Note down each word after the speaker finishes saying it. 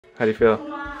How do you feel?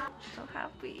 So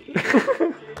happy.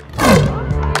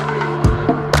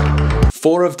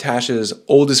 4 of Tash's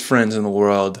oldest friends in the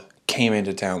world came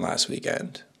into town last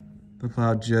weekend. The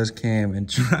plow just came and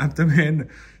trapped them in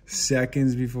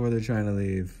seconds before they're trying to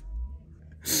leave.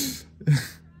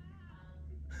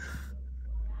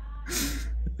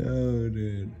 Oh,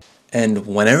 dude. And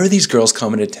whenever these girls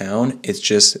come into town, it's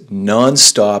just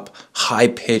non-stop,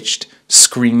 high-pitched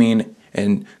screaming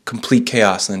and complete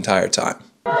chaos the entire time.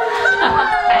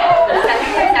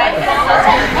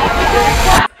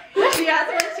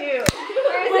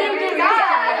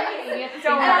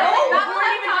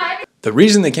 The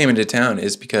reason they came into town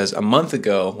is because a month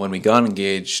ago when we got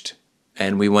engaged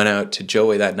and we went out to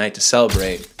Joey that night to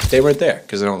celebrate, they weren't there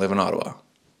because they don't live in Ottawa.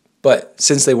 But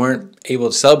since they weren't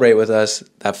able to celebrate with us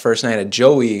that first night at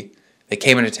Joey, they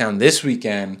came into town this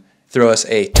weekend, threw us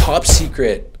a top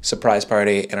secret surprise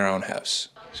party in our own house.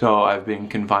 So I've been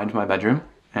confined to my bedroom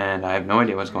and I have no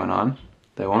idea what's going on.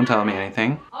 They won't tell me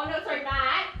anything. Oh no, sorry,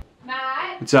 Matt.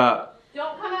 Matt. What's up?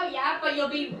 Don't come out yet, but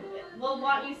we'll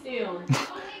want you soon.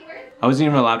 I wasn't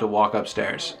even allowed to walk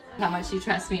upstairs. How much you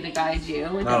trust me to guide you?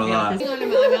 Not a lot. You want my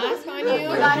mask on you?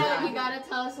 You gotta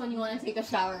tell us when you want to take a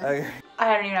shower. Okay.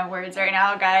 I don't even have words right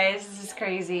now, guys. This is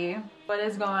crazy. What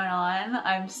is going on?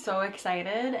 I'm so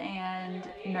excited and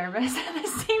nervous at the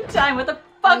same time. What the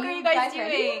fuck are you guys doing?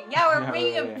 Ready? Yeah, we're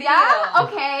making a video. Yeah?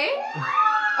 Okay.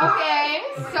 Okay.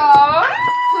 So,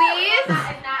 please.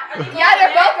 Yeah,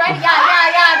 they're both ready.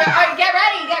 Yeah. Get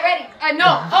ready.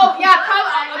 No. Oh, yeah. Come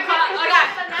on.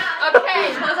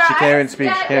 Okay. She can't even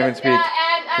speak.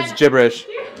 It's gibberish.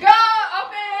 Go.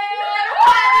 Open.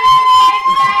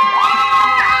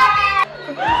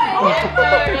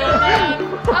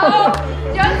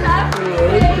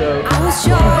 I was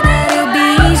sure that it would be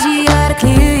easier to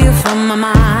clear you from my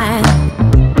mind.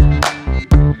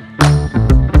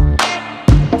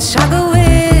 Struggle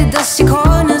with dusty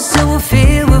corners till we're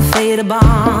filled with fatal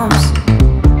bombs.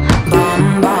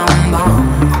 Bomb.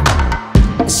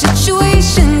 The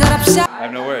situation got upset. I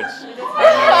have no words. I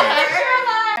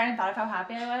thought of how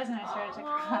happy I was and I started to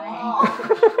cry.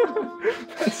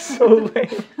 That's so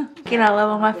lame. You know, I love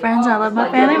all my friends, I love my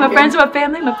family, my friends are my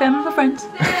family, my family, my friends.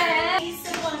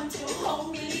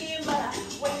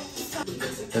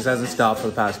 This hasn't stopped for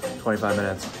the past 25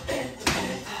 minutes.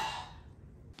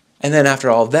 And then after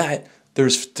all that, their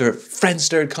friends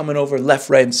started coming over left,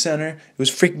 right, and center. It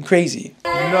was freaking crazy.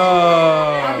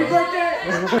 No.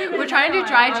 We're trying to do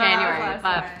dry January,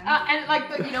 but and like,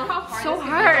 but you know how hard So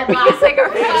hard because like our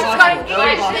friends got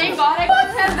engaged. they got it.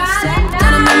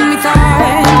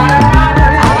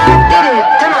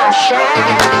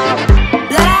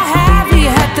 That I have you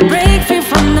had to break free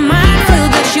from the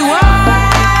minefield that you are.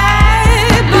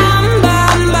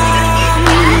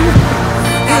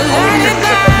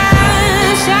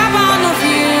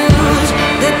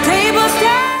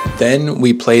 Then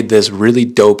we played this really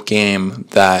dope game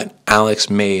that Alex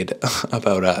made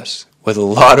about us with a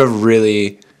lot of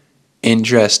really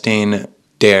interesting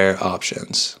dare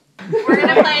options. We're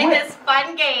gonna play this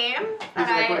fun game that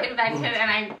I invented,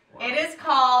 and it is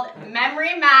called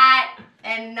Memory Matt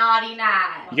and Naughty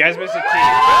Nat. You guys missed a key.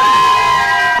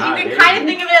 You can kind of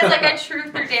think of it as like a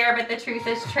truth or dare, but the truth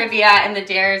is trivia, and the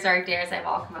dares are dares I've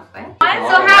all come up with.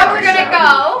 So how we're gonna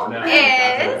go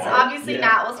is, obviously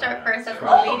Nat will start first as the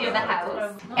lady of the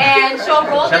house. And she'll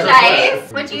roll the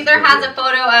dice, which either has a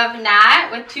photo of Nat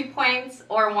with 2 points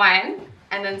or 1,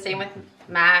 and then same with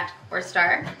Matt or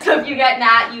Star. So if you get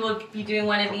Nat, you will be doing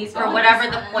one of these for whatever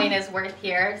the point is worth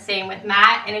here. Same with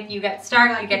Matt, and if you get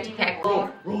Star, you get to pick.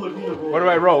 What do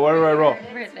I roll?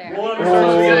 Right there.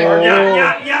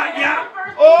 Yeah.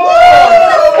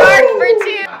 Mark for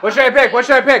 2. What should I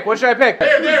pick?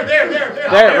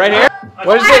 There, right here?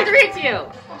 What is I have it? 3 2.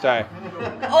 Sorry.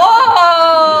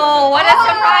 Oh, what a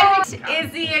surprise!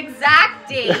 Is the exact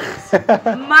date,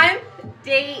 month,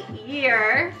 date,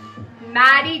 year,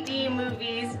 MattyD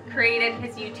Movies created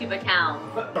his YouTube account.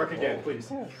 Dark again, please.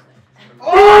 Those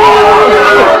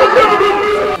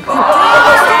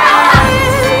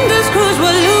crews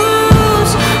were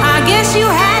loose. I guess you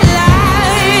had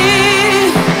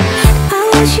life. I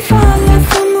wish you fall out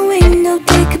from the window,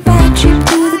 take a bad trip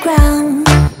to the ground.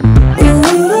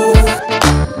 Ooh.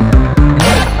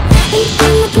 And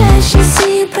in the pleasure,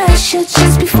 see your pressure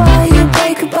just before you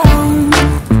break a bone.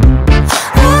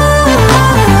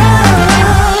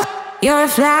 You're a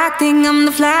flag thing, I'm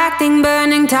the flag thing,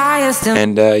 burning tires still.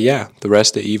 And yeah, the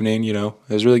rest of the evening, you know,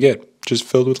 it was really good. Just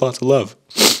filled with lots of love.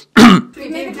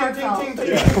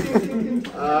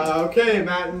 Okay,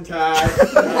 Matt and Tash.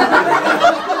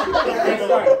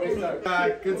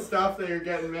 Good stuff that you're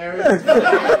getting married.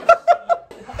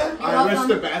 I wish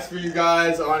the best for you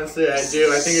guys. Honestly, I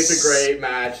do. I think it's a great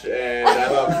match, and I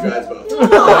love you guys both.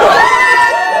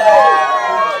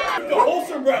 The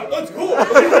wholesome route. Let's go.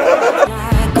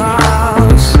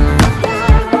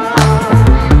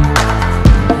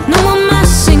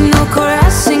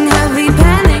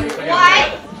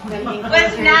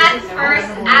 Was Nat's first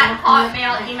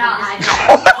 @hotmail email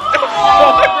address?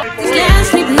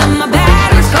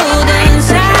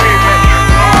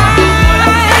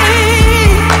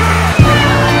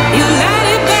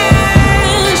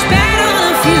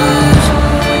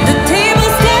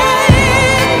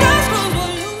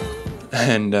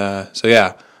 And so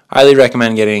yeah, highly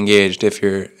recommend getting engaged if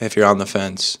you're on the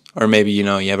fence, or maybe you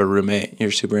have a roommate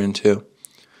you're super into.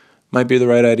 Might be the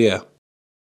right idea.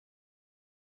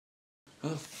 How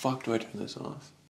the fuck do I turn this off?